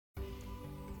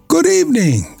Good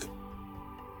evening.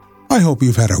 I hope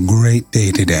you've had a great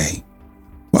day today.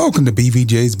 Welcome to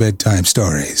BVJ's Bedtime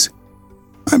Stories.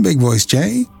 I'm Big Voice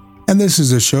Jay, and this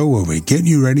is a show where we get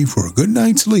you ready for a good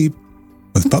night's sleep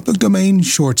with public domain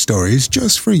short stories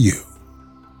just for you.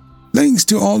 Links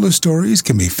to all the stories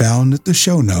can be found at the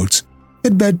show notes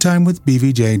at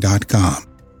bedtimewithbvj.com.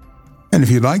 And if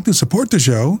you'd like to support the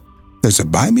show, there's a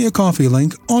Buy Me a Coffee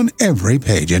link on every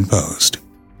page and post.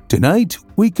 Tonight,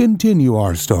 we continue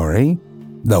our story,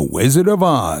 The Wizard of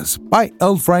Oz by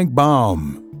L. Frank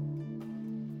Baum.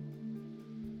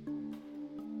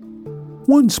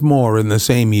 Once more in the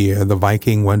same year the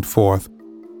Viking went forth,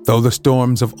 though the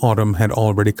storms of autumn had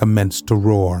already commenced to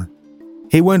roar.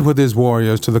 He went with his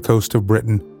warriors to the coast of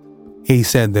Britain. He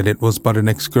said that it was but an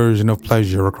excursion of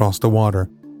pleasure across the water,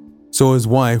 so his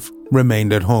wife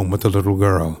remained at home with the little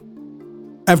girl.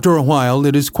 After a while,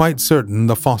 it is quite certain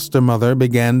the foster mother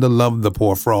began to love the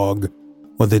poor frog,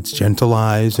 with its gentle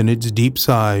eyes and its deep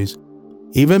sighs,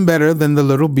 even better than the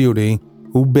little beauty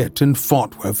who bit and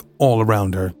fought with all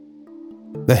around her.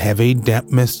 The heavy,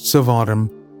 damp mists of autumn,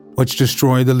 which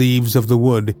destroy the leaves of the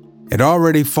wood, had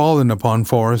already fallen upon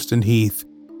forest and heath.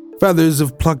 Feathers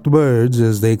of plucked birds,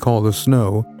 as they call the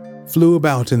snow, flew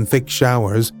about in thick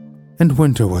showers, and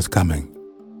winter was coming.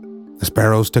 The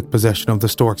sparrows took possession of the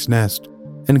stork's nest,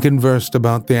 and conversed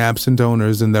about the absent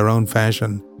owners in their own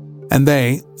fashion. And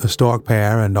they, the stork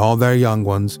pair and all their young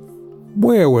ones,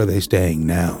 where were they staying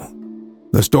now?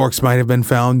 The storks might have been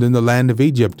found in the land of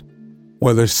Egypt,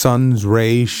 where the sun's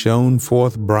rays shone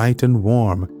forth bright and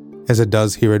warm, as it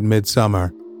does here at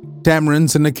midsummer.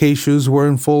 Tamarinds and acacias were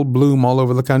in full bloom all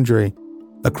over the country.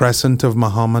 The crescent of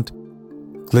Mahomet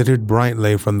glittered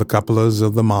brightly from the cupolas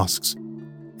of the mosques,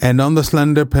 and on the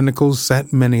slender pinnacles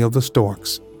sat many of the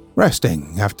storks,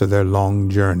 resting after their long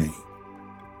journey.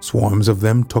 Swarms of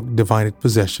them took divided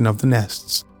possession of the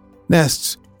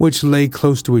nests which lay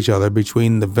close to each other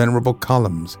between the venerable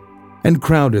columns and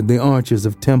crowded the arches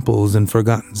of temples and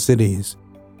forgotten cities.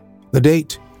 The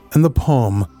date and the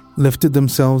palm lifted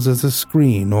themselves as a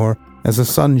screen or as a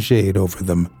sunshade over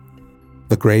them.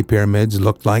 The gray pyramids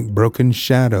looked like broken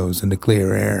shadows in the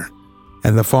clear air,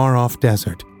 and the far-off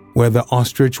desert, where the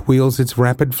ostrich wheels its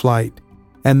rapid flight,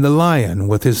 and the lion,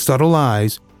 with his subtle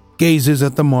eyes, gazes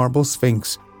at the marble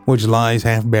sphinx which lies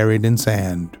half buried in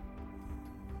sand.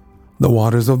 The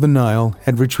waters of the Nile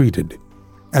had retreated,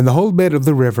 and the whole bed of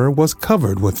the river was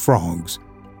covered with frogs,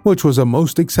 which was a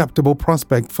most acceptable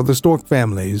prospect for the stork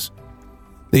families.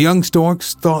 The young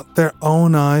storks thought their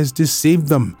own eyes deceived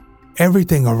them.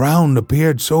 Everything around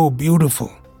appeared so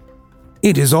beautiful.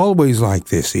 "It is always like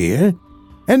this here,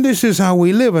 and this is how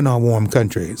we live in our warm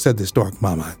country," said the stork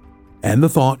mama. And the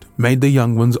thought made the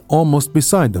young ones almost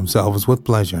beside themselves with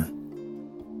pleasure.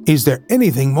 "Is there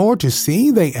anything more to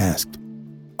see?" they asked.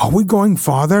 "Are we going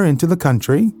farther into the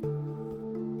country?"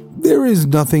 "There is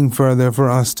nothing further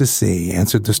for us to see,"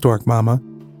 answered the stork mama.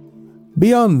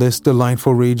 "Beyond this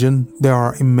delightful region there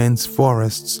are immense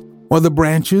forests, where the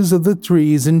branches of the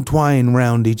trees entwine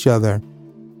round each other,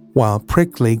 while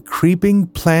prickly, creeping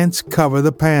plants cover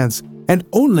the paths, and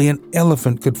only an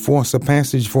elephant could force a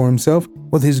passage for himself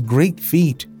with his great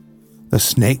feet. The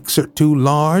snakes are too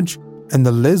large, and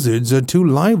the lizards are too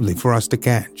lively for us to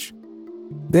catch.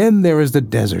 Then there is the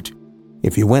desert.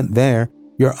 If you went there,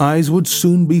 your eyes would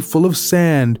soon be full of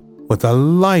sand with the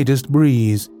lightest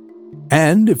breeze,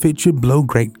 and if it should blow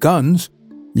great guns,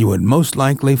 you would most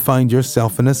likely find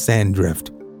yourself in a sand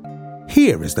drift.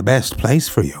 Here is the best place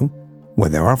for you, where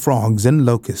there are frogs and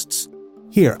locusts.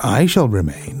 Here I shall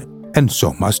remain, and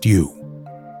so must you."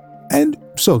 And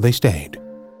so they stayed.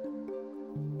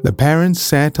 The parents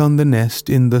sat on the nest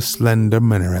in the slender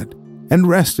minaret and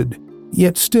rested,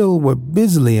 yet still were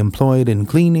busily employed in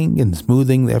cleaning and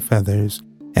smoothing their feathers,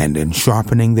 and in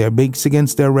sharpening their beaks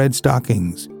against their red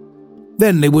stockings.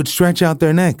 Then they would stretch out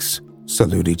their necks,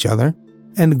 salute each other,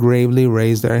 and gravely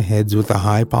raise their heads with a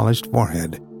high-polished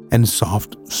forehead and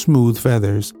soft, smooth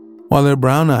feathers, while their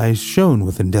brown eyes shone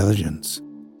with intelligence.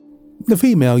 The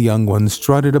female young ones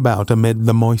strutted about amid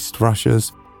the moist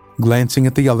rushes, glancing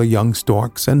at the other young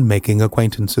storks and making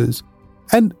acquaintances,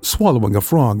 and swallowing a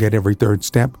frog at every third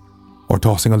step, or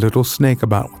tossing a little snake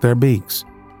about with their beaks,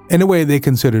 in a way they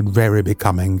considered very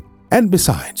becoming, and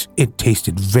besides, it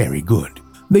tasted very good.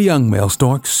 The young male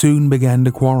storks soon began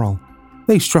to quarrel.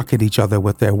 They struck at each other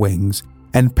with their wings,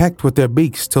 and pecked with their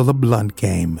beaks till the blood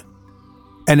came.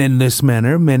 And in this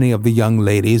manner many of the young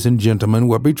ladies and gentlemen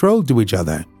were betrothed to each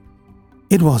other.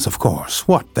 It was, of course,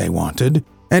 what they wanted,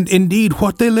 and indeed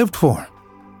what they lived for.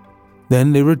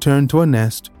 Then they returned to a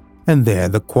nest, and there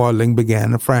the quarreling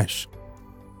began afresh.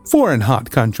 For in hot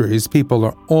countries, people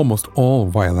are almost all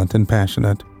violent and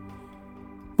passionate.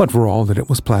 But for all that it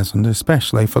was pleasant,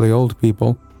 especially for the old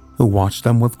people, who watched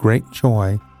them with great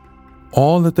joy.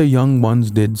 All that the young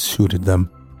ones did suited them.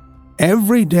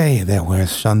 Every day there was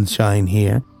sunshine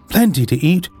here, plenty to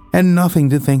eat, and nothing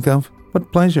to think of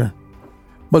but pleasure.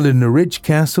 But in the rich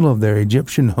castle of their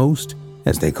Egyptian host,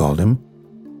 as they called him,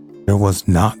 there was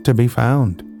not to be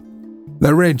found.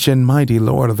 The rich and mighty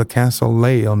lord of the castle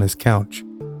lay on his couch,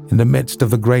 in the midst of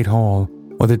the great hall,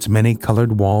 with its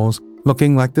many-colored walls,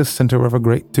 looking like the center of a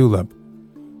great tulip.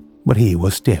 But he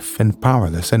was stiff and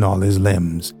powerless in all his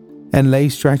limbs, and lay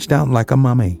stretched out like a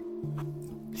mummy.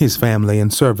 His family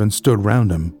and servants stood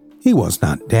round him. He was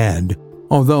not dead,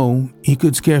 although he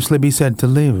could scarcely be said to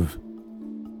live.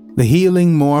 The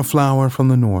healing moorflower from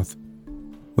the north,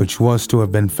 which was to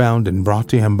have been found and brought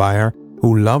to him by her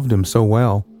who loved him so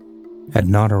well, had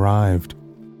not arrived.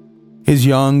 His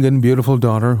young and beautiful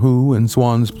daughter, who, in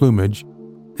swan's plumage,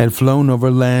 had flown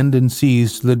over land and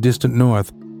seas to the distant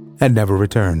north, had never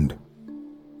returned.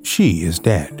 She is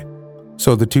dead,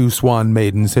 so the two swan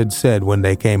maidens had said when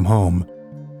they came home,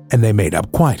 and they made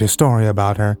up quite a story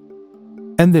about her.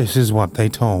 And this is what they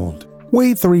told.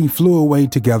 "We three flew away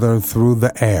together through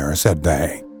the air," said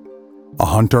they. "A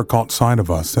hunter caught sight of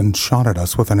us and shot at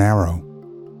us with an arrow.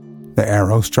 The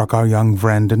arrow struck our young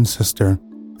friend and sister,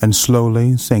 and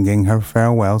slowly singing her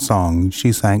farewell song,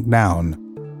 she sank down,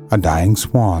 a dying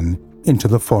swan, into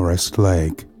the forest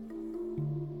lake.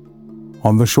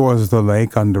 On the shores of the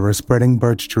lake, under a spreading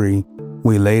birch tree,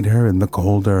 we laid her in the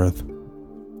cold earth.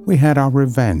 We had our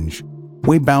revenge.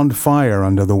 We bound fire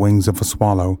under the wings of a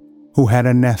swallow, who had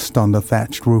a nest on the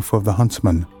thatched roof of the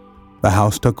huntsman. The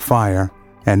house took fire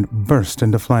and burst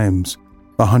into flames.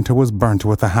 The hunter was burnt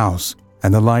with the house,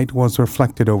 and the light was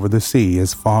reflected over the sea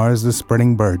as far as the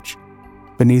spreading birch,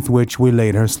 beneath which we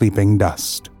laid her sleeping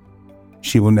dust.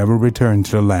 She will never return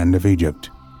to the land of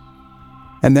Egypt."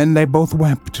 And then they both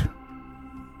wept.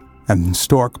 And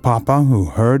Stork Papa, who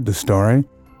heard the story,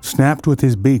 snapped with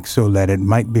his beak so that it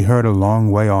might be heard a long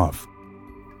way off.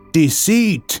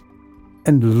 "Deceit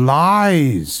and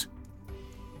lies!"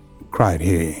 cried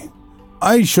he.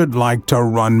 "I should like to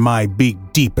run my beak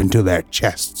deep into their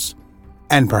chests,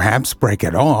 and perhaps break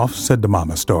it off," said the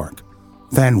Mama Stork.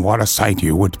 "Then what a sight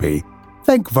you would be!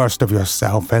 Think first of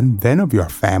yourself and then of your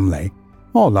family.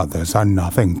 All others are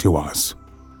nothing to us."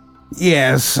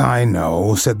 "Yes, I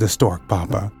know," said the Stork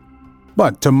Papa.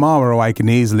 "But tomorrow I can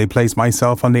easily place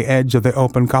myself on the edge of the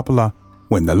open cupola,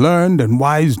 when the learned and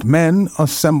wise men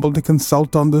assemble to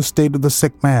consult on the state of the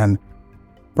sick man.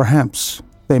 Perhaps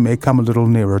they may come a little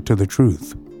nearer to the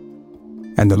truth."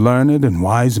 And the learned and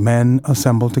wise men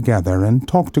assembled together and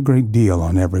talked a great deal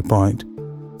on every point.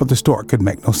 But the stork could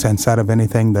make no sense out of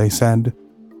anything they said.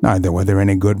 Neither were there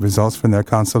any good results from their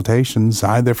consultations,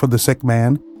 either for the sick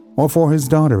man or for his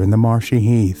daughter in the marshy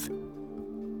heath.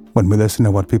 When we listen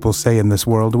to what people say in this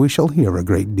world, we shall hear a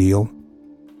great deal.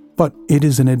 But it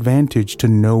is an advantage to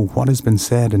know what has been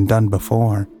said and done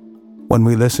before. When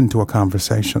we listen to a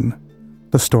conversation,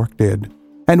 the stork did,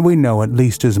 and we know at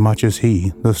least as much as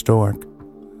he, the stork.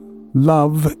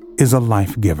 Love is a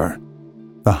life-giver.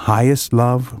 The highest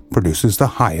love produces the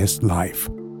highest life.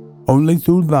 Only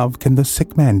through love can the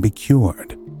sick man be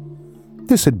cured.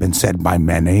 This had been said by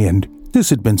many,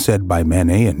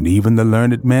 and even the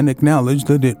learned men acknowledged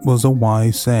that it was a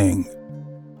wise saying.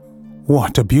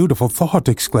 "What a beautiful thought!"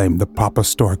 exclaimed the Papa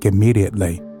Stork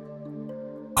immediately.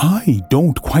 "I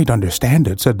don't quite understand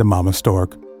it," said the Mama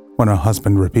Stork, when her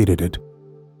husband repeated it.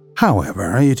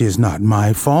 "However, it is not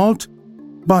my fault,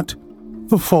 but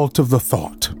the fault of the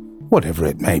thought, whatever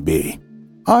it may be.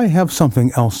 I have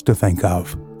something else to think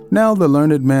of." Now the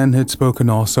learned man had spoken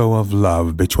also of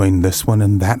love between this one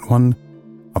and that one,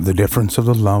 of the difference of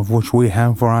the love which we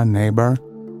have for our neighbor,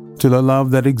 to the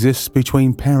love that exists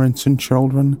between parents and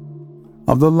children,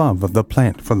 of the love of the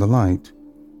plant for the light,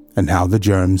 and how the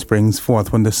germ springs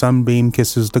forth when the sunbeam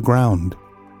kisses the ground.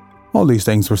 All these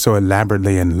things were so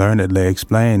elaborately and learnedly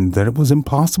explained that it was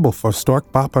impossible for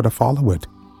Stork Papa to follow it,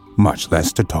 much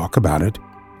less to talk about it.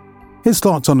 His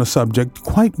thoughts on the subject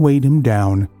quite weighed him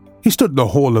down. He stood the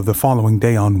whole of the following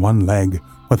day on one leg,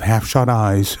 with half-shut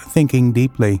eyes, thinking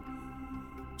deeply.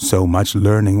 So much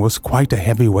learning was quite a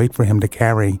heavy weight for him to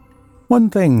carry. One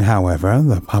thing, however,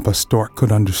 the Papa Stork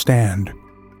could understand.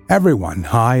 Everyone,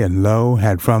 high and low,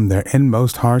 had from their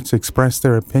inmost hearts expressed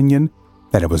their opinion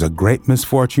that it was a great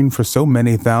misfortune for so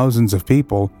many thousands of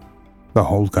people, the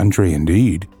whole country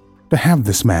indeed, to have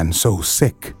this man so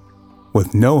sick,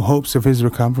 with no hopes of his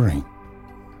recovery.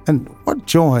 And what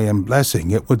joy and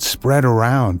blessing it would spread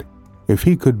around if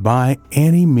he could by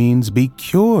any means be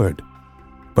cured.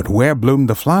 But where bloomed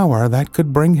the flower that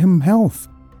could bring him health?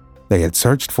 They had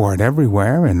searched for it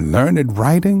everywhere, in learned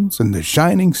writings, in the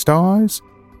shining stars,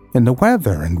 in the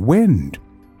weather and wind.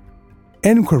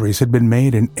 Inquiries had been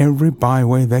made in every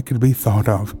byway that could be thought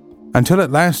of, until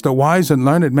at last a wise and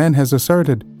learned man has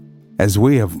asserted, as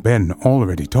we have been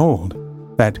already told,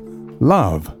 that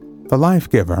love, the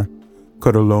life-giver,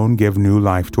 could alone give new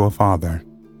life to a father.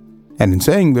 And in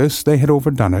saying this, they had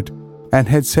overdone it, and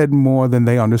had said more than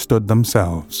they understood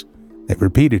themselves. They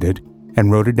repeated it, and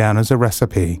wrote it down as a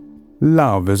recipe.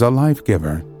 Love is a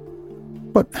life-giver.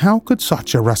 But how could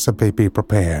such a recipe be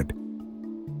prepared?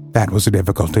 That was a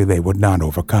difficulty they would not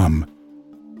overcome.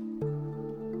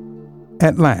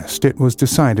 At last it was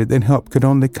decided that help could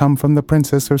only come from the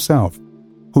princess herself,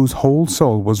 whose whole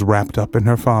soul was wrapped up in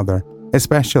her father,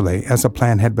 especially as a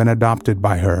plan had been adopted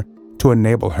by her to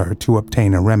enable her to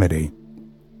obtain a remedy.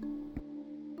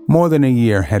 More than a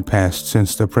year had passed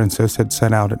since the princess had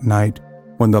set out at night,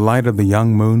 when the light of the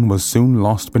young moon was soon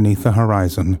lost beneath the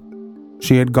horizon.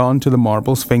 She had gone to the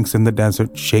marble sphinx in the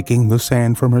desert, shaking the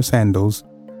sand from her sandals,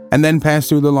 and then passed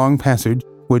through the long passage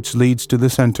which leads to the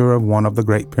center of one of the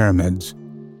great pyramids,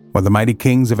 where the mighty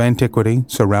kings of antiquity,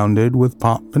 surrounded with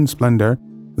pomp and splendor,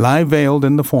 lie veiled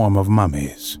in the form of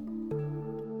mummies.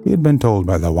 She had been told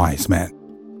by the wise man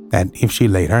that if she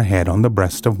laid her head on the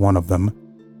breast of one of them,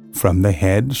 from the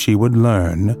head she would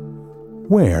learn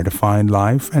where to find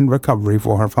life and recovery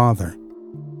for her father.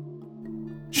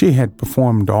 She had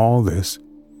performed all this,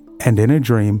 and in a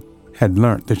dream had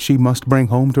learnt that she must bring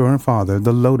home to her father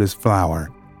the lotus flower,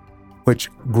 which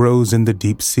grows in the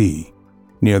deep sea,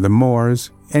 near the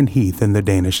moors and heath in the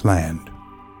Danish land.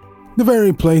 The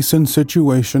very place and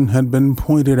situation had been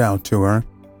pointed out to her,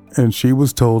 and she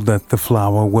was told that the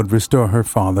flower would restore her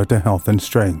father to health and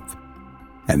strength.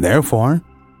 And therefore,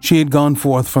 she had gone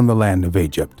forth from the land of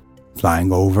Egypt,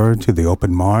 flying over to the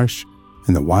open marsh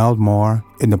and the wild moor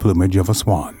in the plumage of a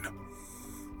swan.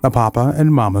 The Papa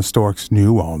and Mama Storks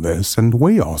knew all this, and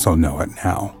we also know it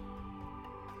now.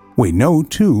 We know,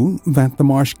 too, that the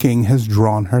Marsh King has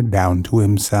drawn her down to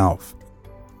himself,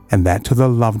 and that to the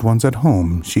loved ones at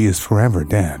home she is forever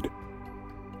dead.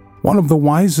 One of the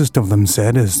wisest of them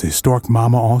said, as the Stork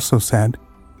Mama also said,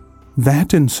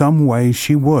 that in some way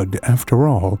she would, after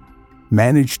all,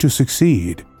 manage to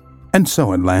succeed, and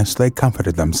so at last they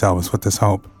comforted themselves with this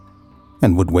hope,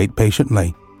 and would wait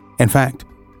patiently. In fact,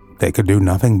 they could do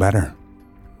nothing better.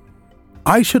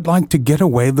 I should like to get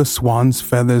away the swan's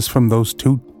feathers from those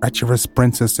two treacherous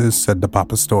princesses, said the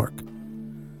Papa Stork.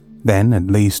 Then, at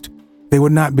least, they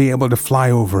would not be able to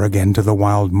fly over again to the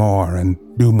wild moor and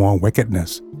do more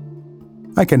wickedness.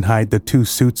 I can hide the 2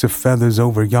 suits of feathers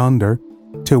over yonder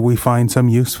till we find some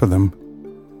use for them.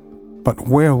 But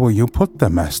where will you put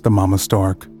them? Asked the Mama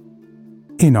Stork.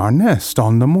 In our nest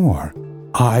on the moor.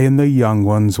 I and the young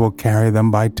ones will carry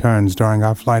them by turns during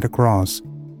our flight across,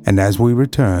 and as we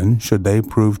return, should they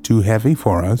prove too heavy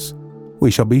for us,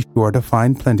 we shall be sure to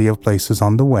find plenty of places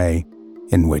on the way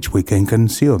in which we can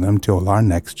conceal them till our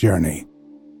next journey.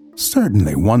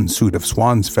 Certainly 1 suit of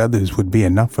swan's feathers would be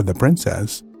enough for the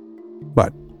princess,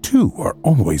 but 2 are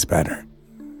always better.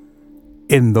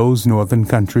 In those northern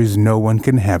countries, no one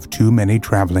can have too many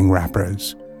traveling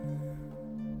wrappers.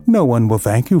 No one will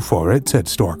thank you for it, said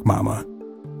Stork Mama.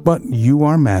 But you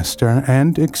are master,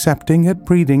 and excepting at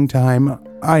breeding time,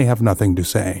 I have nothing to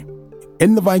say.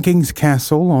 In the Viking's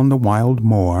castle on the wild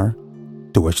moor,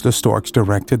 to which the storks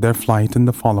directed their flight in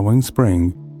the following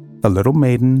spring, the little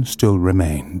maiden still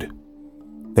remained.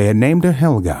 They had named her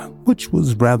Helga, which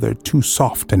was rather too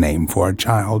soft a name for a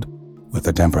child with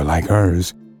a temper like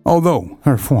hers, although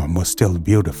her form was still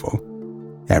beautiful.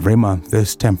 Every month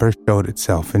this temper showed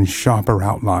itself in sharper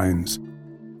outlines,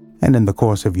 and in the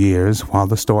course of years, while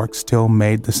the storks still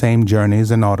made the same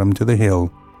journeys in autumn to the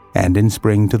hill and in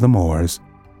spring to the moors,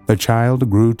 the child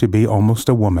grew to be almost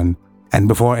a woman, and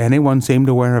before anyone seemed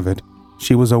aware of it,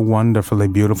 she was a wonderfully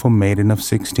beautiful maiden of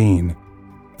 16.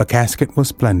 The casket was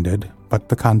splendid, but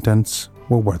the contents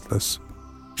were worthless.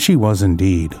 She was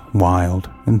indeed wild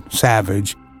and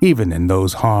savage, even in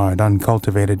those hard,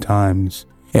 uncultivated times.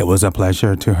 It was a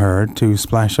pleasure to her to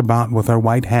splash about with her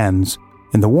white hands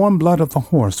in the warm blood of the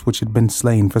horse which had been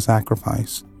slain for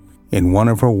sacrifice. In one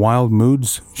of her wild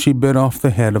moods, she bit off the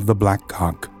head of the black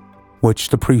cock, which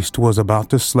the priest was about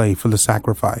to slay for the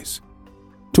sacrifice.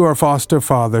 To her foster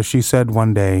father she said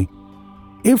one day,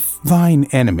 If thine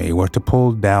enemy were to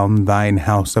pull down thine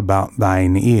house about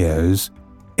thine ears,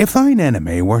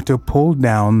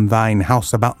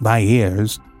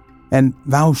 and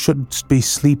thou shouldst be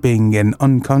sleeping in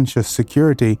unconscious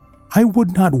security, I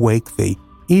would not wake thee.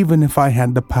 Even if I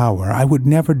had the power, I would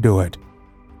never do it.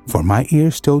 for my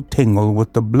ears still tingle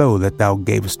with the blow that thou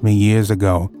gavest me years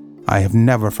ago. I have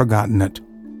never forgotten it."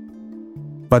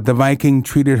 But the Viking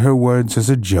treated her words as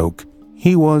a joke.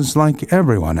 He was, like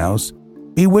everyone else,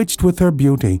 bewitched with her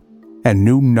beauty, and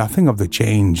knew nothing of the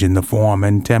change in the form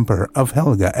and temper of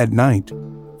Helga at night.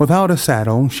 Without a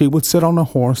saddle, she would sit on a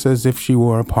horse as if she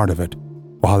were a part of it,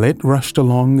 while it rushed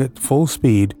along at full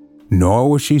speed, nor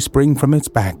would she spring from its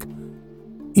back,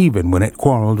 even when it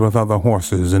quarreled with other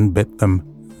horses and bit them.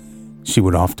 She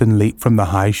would often leap from the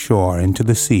high shore into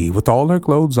the sea with all her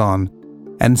clothes on,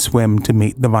 and swim to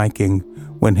meet the Viking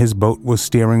when his boat was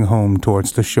steering home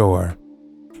towards the shore.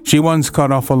 She once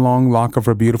cut off a long lock of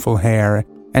her beautiful hair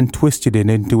and twisted it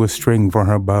into a string for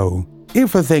her bow.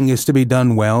 "If a thing is to be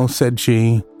done well," said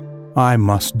she, "I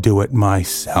must do it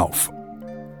myself."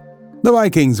 The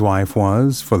Viking's wife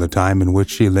was, for the time in which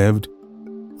she lived,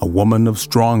 a woman of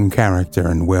strong character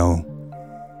and will.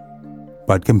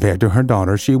 But compared to her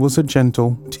daughter, she was a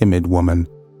gentle, timid woman,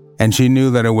 and she knew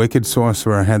that a wicked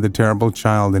sorcerer had the terrible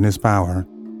child in his power.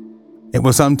 It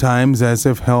was sometimes as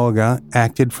if Helga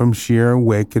acted from sheer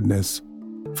wickedness,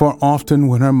 for often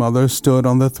when her mother stood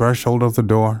on the threshold of the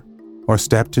door or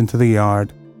stepped into the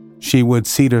yard, she would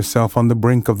seat herself on the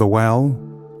brink of the well,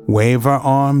 wave her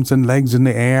arms and legs in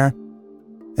the air,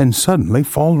 and suddenly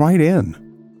fall right in.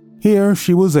 Here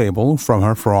she was able, from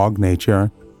her frog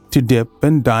nature, to dip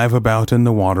and dive about in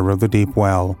the water of the deep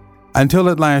well, until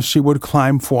at last she would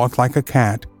climb forth like a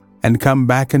cat and come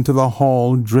back into the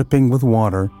hall dripping with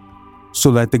water,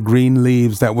 so that the green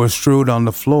leaves that were strewed on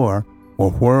the floor were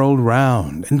whirled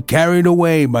round and carried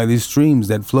away by the streams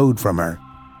that flowed from her.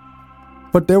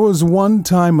 But there was one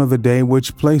time of the day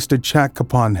which placed a check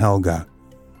upon Helga.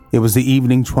 It was the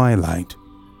evening twilight.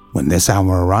 When this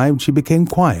hour arrived, she became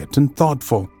quiet and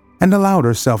thoughtful, and allowed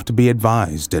herself to be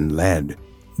advised and led.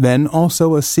 Then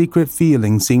also a secret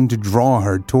feeling seemed to draw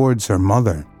her towards her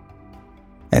mother.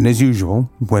 And as usual,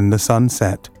 when the sun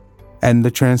set, and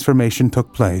the transformation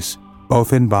took place,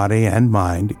 both in body and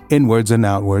mind, inwards and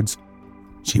outwards,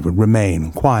 she would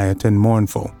remain quiet and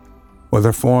mournful, with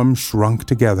her form shrunk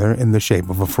together in the shape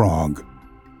of a frog.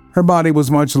 Her body was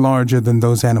much larger than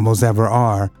those animals ever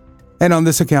are, and on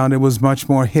this account it was much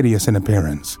more hideous in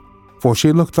appearance, for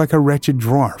she looked like a wretched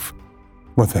dwarf,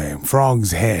 with a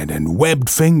frog's head and webbed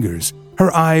fingers.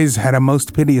 Her eyes had a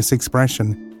most piteous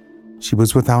expression. She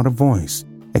was without a voice,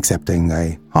 excepting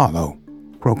a hollow,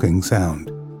 croaking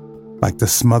sound, like the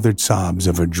smothered sobs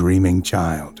of a dreaming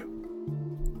child.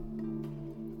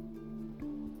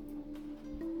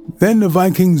 Then the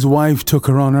Viking's wife took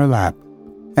her on her lap,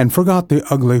 and forgot the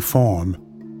ugly form,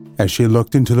 as she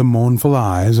looked into the mournful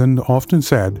eyes, and often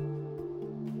said,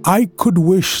 "I could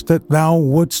wish that thou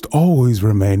wouldst always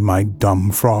remain my dumb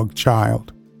frog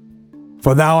child,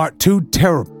 for thou art too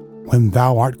terrible when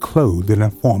thou art clothed in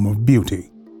a form of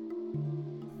beauty."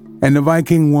 And the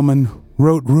Viking woman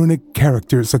wrote runic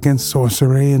characters against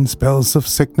sorcery and spells of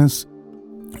sickness,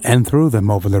 and threw them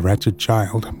over the wretched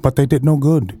child, but they did no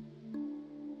good.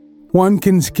 One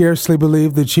can scarcely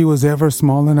believe that she was ever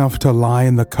small enough to lie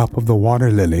in the cup of the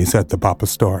water lily, said the Papa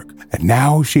Stork, and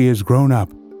now she is grown up,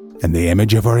 and the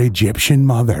image of her Egyptian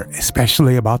mother,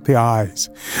 especially about the eyes.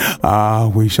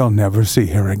 We shall never see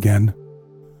her again.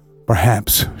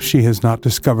 Perhaps she has not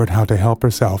discovered how to help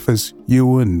herself, as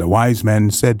you and the wise men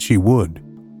said she would.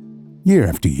 Year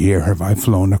after year have I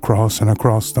flown across and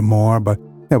across the moor, but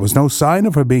there was no sign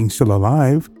of her being still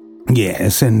alive.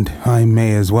 Yes, and I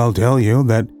may as well tell you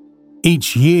that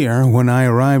each year, when I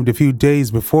arrived a few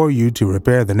days before you to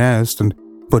repair the nest and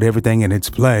put everything in its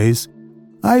place,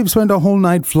 I've spent a whole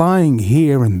night flying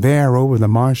here and there over the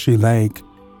marshy lake,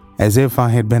 as if I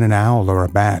had been an owl or a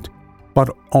bat, but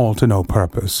all to no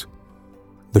purpose.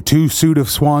 The 2 suit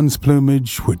of swan's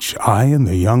plumage, which I and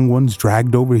the young ones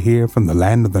dragged over here from the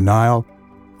land of the Nile,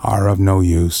 are of no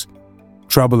use.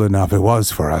 Trouble enough it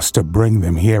was for us to bring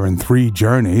them here in 3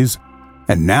 journeys,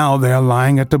 and now they are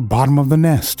lying at the bottom of the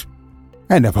nest.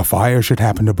 And if a fire should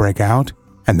happen to break out,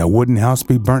 and the wooden house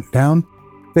be burnt down,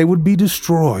 they would be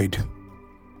destroyed.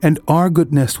 And our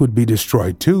good nest would be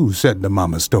destroyed too, said the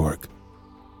Mama Stork.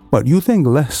 But you think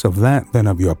less of that than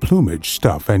of your plumage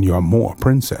stuff and your Moor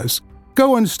princess.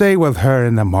 Go and stay with her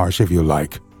in the marsh if you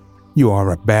like. You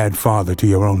are a bad father to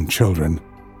your own children,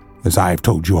 as I have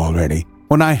told you already,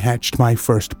 when I hatched my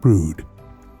first brood.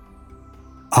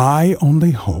 I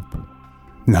only hope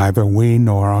neither we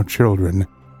nor our children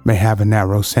may have an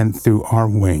arrow sent through our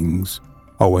wings,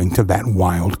 owing to that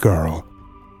wild girl.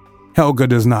 Helga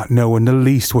does not know in the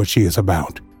least what she is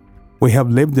about. We have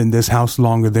lived in this house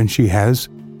longer than she has.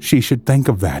 She should think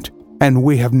of that, and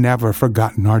we have never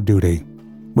forgotten our duty.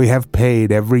 We have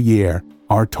paid every year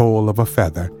our toll of a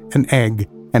feather, an egg,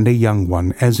 and a young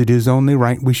one, as it is only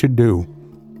right we should do.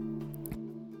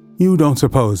 You don't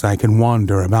suppose I can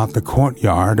wander about the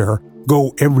courtyard or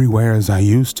go everywhere as I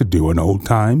used to do in old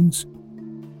times?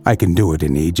 I can do it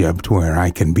in Egypt, where I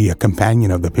can be a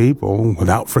companion of the people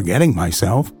without forgetting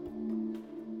myself.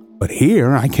 But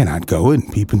here I cannot go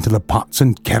and peep into the pots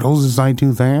and kettles as I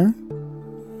do there.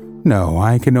 No,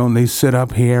 I can only sit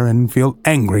up here and feel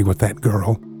angry with that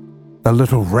girl, the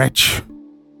little wretch.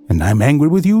 And I'm angry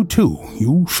with you too.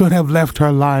 You should have left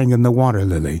her lying in the water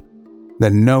lily.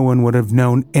 Then no one would have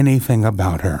known anything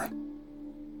about her.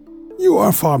 You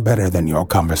are far better than your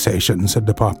conversation, said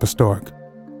the Papa Stork.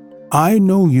 I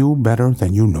know you better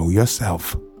than you know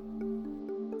yourself.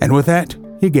 And with that,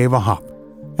 he gave a hop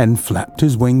and flapped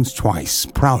his wings twice,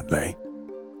 proudly.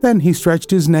 Then he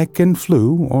stretched his neck and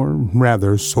flew, or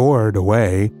rather soared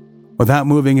away, without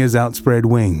moving his outspread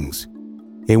wings.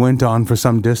 He went on for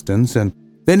some distance, and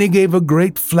then he gave a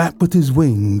great flap with his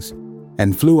wings,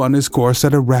 and flew on his course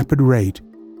at a rapid rate,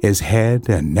 his head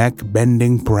and neck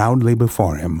bending proudly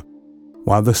before him,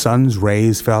 while the sun's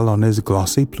rays fell on his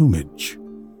glossy plumage.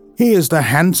 He is the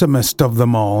handsomest of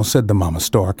them all, said the Mama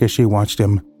Stork as she watched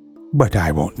him, but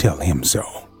I won't tell him so.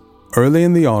 Early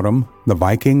in the autumn, the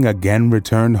Viking again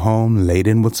returned home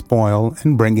laden with spoil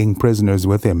and bringing prisoners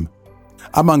with him.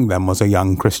 Among them was a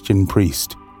young Christian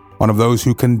priest, one of those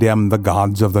who condemned the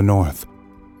gods of the north.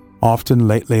 Often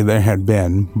lately there had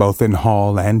been, both in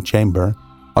hall and chamber,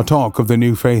 a talk of the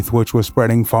new faith which was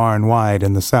spreading far and wide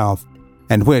in the south,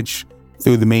 and which,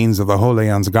 through the means of the holy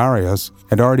Ansgarius,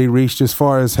 had already reached as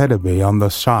far as Hedeby on the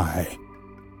Shy.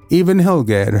 Even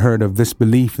Helga had heard of this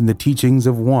belief in the teachings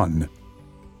of one,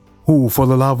 who for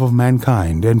the love of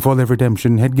mankind and for their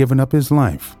redemption had given up his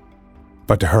life.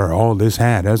 But to her all this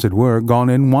had, as it were, gone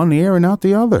in one ear and out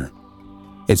the other.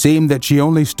 It seemed that she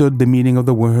only stood the meaning of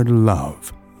the word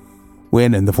love,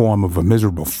 when in the form of a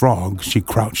miserable frog she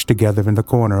crouched together in the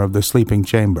corner of the sleeping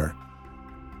chamber.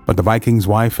 But the Viking's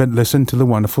wife had listened to the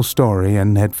wonderful story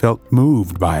and had felt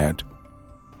moved by it.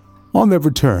 On their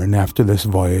return after this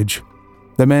voyage,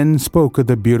 the men spoke of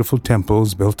the beautiful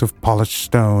temples built of polished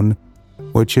stone,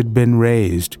 which had been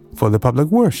raised for the public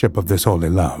worship of this holy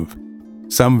love.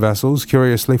 Some vessels,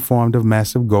 curiously formed of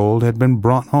massive gold, had been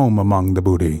brought home among the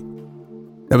booty.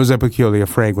 There was a peculiar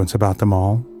fragrance about them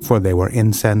all, for they were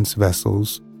incense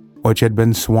vessels, which had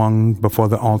been swung before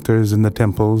the altars in the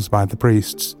temples by the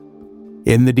priests.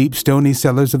 In the deep stony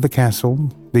cellars of the castle,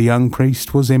 the young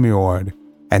priest was immured,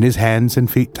 and his hands and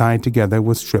feet tied together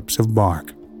with strips of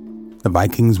bark. The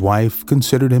Viking's wife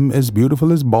considered him as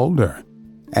beautiful as Balder,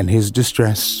 and his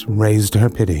distress raised her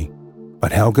pity.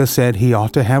 But Helga said he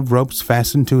ought to have ropes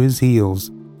fastened to his heels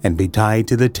and be tied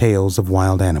to the tails of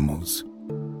wild animals.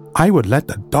 I would let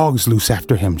the dogs loose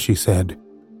after him, she said,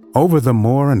 over the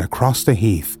moor and across the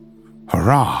heath.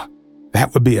 Hurrah!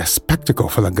 That would be a spectacle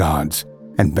for the gods,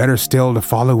 and better still to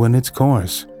follow in its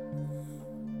course.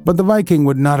 But the Viking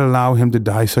would not allow him to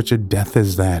die such a death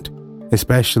as that,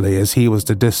 especially as he was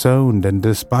the disowned and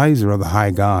despiser of the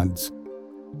high gods.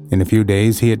 In a few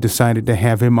days he had decided to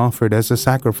have him offered as a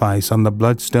sacrifice on the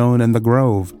bloodstone in the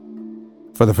grove.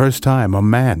 For the first time a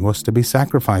man was to be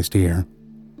sacrificed here.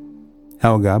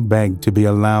 Helga begged to be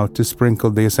allowed to sprinkle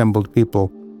the assembled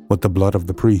people with the blood of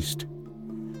the priest.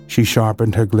 She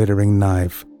sharpened her glittering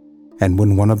knife, and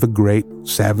when one of the great,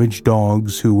 savage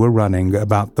dogs who were running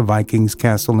about the Viking's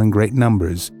castle in great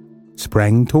numbers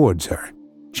sprang towards her,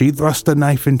 she thrust the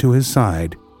knife into his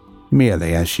side,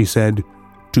 merely, as she said,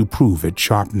 to prove its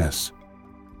sharpness.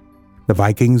 The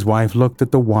Viking's wife looked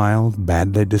at the wild,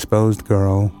 badly disposed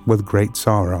girl with great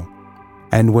sorrow,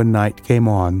 and when night came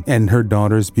on and her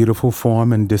daughter's beautiful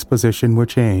form and disposition were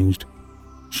changed,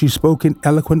 she spoke in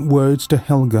eloquent words to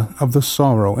Helga of the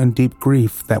sorrow and deep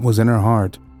grief that was in her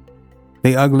heart.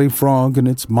 The ugly frog in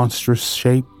its monstrous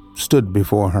shape stood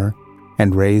before her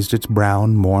and raised its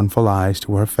brown, mournful eyes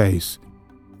to her face,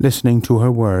 listening to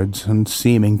her words and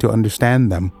seeming to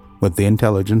understand them with the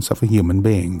intelligence of a human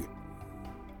being.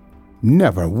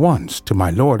 Never once to my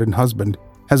lord and husband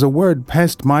has a word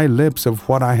passed my lips of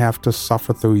what I have to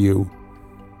suffer through you.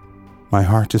 My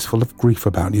heart is full of grief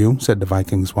about you, said the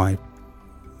Viking's wife.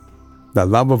 The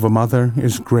love of a mother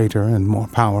is greater and more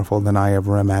powerful than I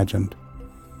ever imagined.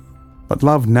 But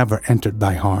love never entered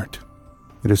thy heart.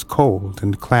 It is cold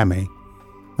and clammy,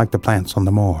 like the plants on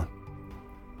the moor.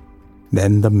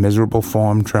 Then the miserable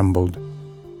form trembled.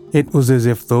 It was as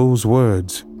if those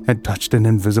words had touched an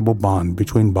invisible bond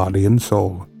between body and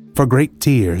soul, for great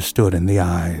tears stood in the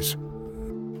eyes.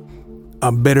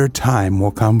 A bitter time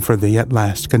will come for thee at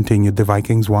last, continued the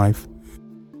Viking's wife,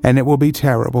 and it will be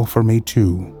terrible for me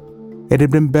too. It had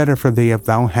been better for thee if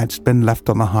thou hadst been left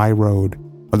on the high road,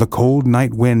 or the cold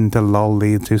night wind to lull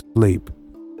thee to sleep.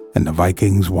 And the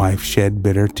Viking's wife shed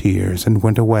bitter tears and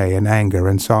went away in anger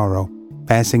and sorrow,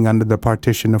 passing under the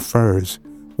partition of furs,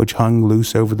 which hung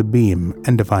loose over the beam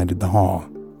and divided the hall.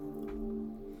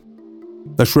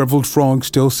 The shriveled frog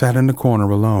still sat in the corner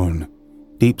alone.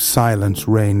 Deep silence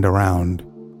reigned around.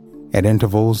 At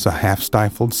intervals, a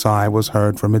half-stifled sigh was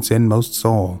heard from its inmost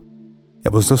soul.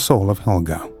 It was the soul of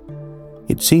Helga.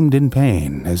 It seemed in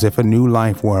pain, as if a new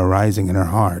life were arising in her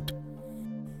heart.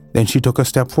 Then she took a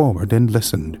step forward and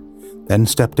listened, then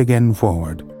stepped again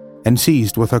forward, and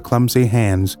seized with her clumsy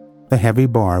hands the heavy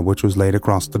bar which was laid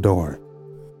across the door.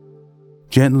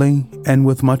 Gently, and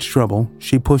with much trouble,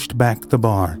 she pushed back the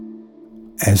bar,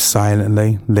 as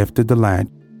silently lifted the latch,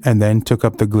 and then took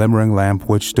up the glimmering lamp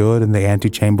which stood in the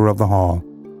antechamber of the hall.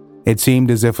 It seemed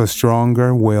as if a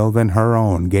stronger will than her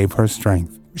own gave her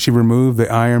strength. She removed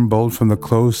the iron bolt from the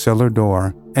closed cellar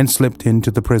door and slipped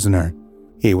into the prisoner.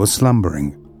 He was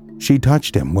slumbering. She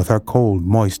touched him with her cold,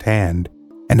 moist hand,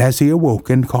 and as he awoke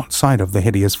and caught sight of the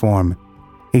hideous form,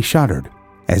 he shuddered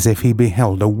as if he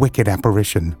beheld a wicked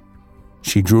apparition.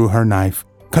 She drew her knife,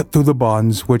 cut through the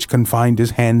bonds which confined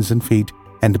his hands and feet,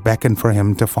 and beckoned for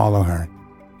him to follow her.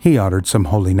 He uttered some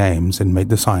holy names and made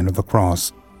the sign of the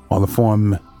cross, while the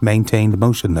form maintained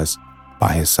motionless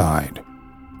by his side.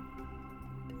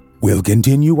 We'll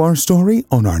continue our story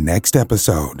on our next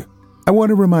episode. I want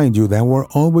to remind you that we're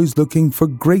always looking for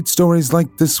great stories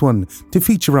like this one to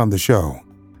feature on the show.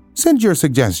 Send your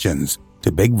suggestions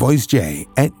to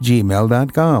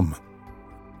bigvoicej@gmail.com.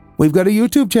 We've got a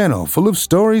YouTube channel full of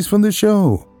stories from the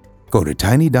show. Go to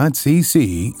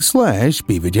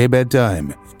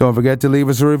tiny.cc/BVJBedtime. Don't forget to leave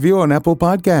us a review on Apple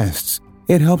Podcasts.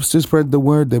 It helps to spread the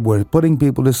word that we're putting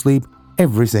people to sleep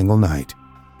every single night.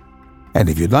 And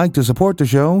if you'd like to support the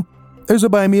show, there's a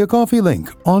Buy Me a Coffee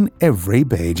link on every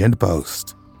page and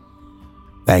post.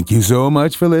 Thank you so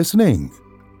much for listening.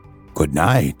 Good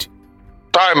night.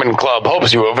 Diamond Club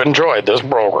hopes you have enjoyed this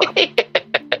program.